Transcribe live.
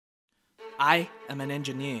I am an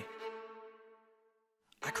engineer.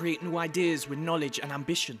 I create new ideas with knowledge and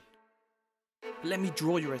ambition. But let me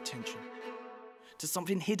draw your attention to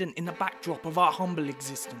something hidden in the backdrop of our humble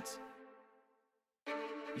existence.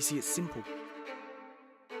 You see, it's simple.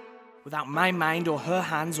 Without my mind or her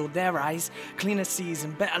hands or their eyes, cleaner seas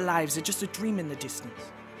and better lives are just a dream in the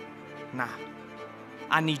distance. Nah,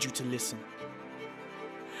 I need you to listen.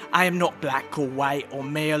 I am not black or white or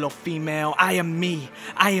male or female. I am me.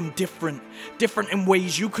 I am different. Different in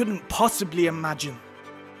ways you couldn't possibly imagine.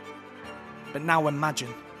 But now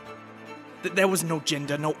imagine that there was no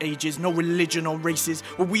gender, no ages, no religion or races.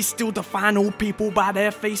 Will we still define all people by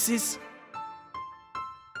their faces?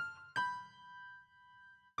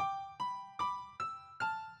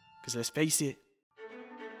 Because let's face it,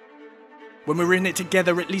 when we're in it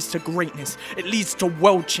together, it leads to greatness. It leads to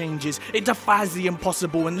world changes. It defies the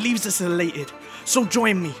impossible and leaves us elated. So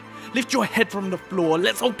join me. Lift your head from the floor.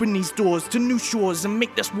 Let's open these doors to new shores and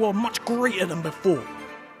make this world much greater than before.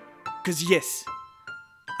 Because yes,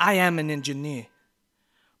 I am an engineer,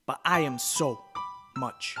 but I am so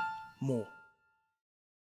much more.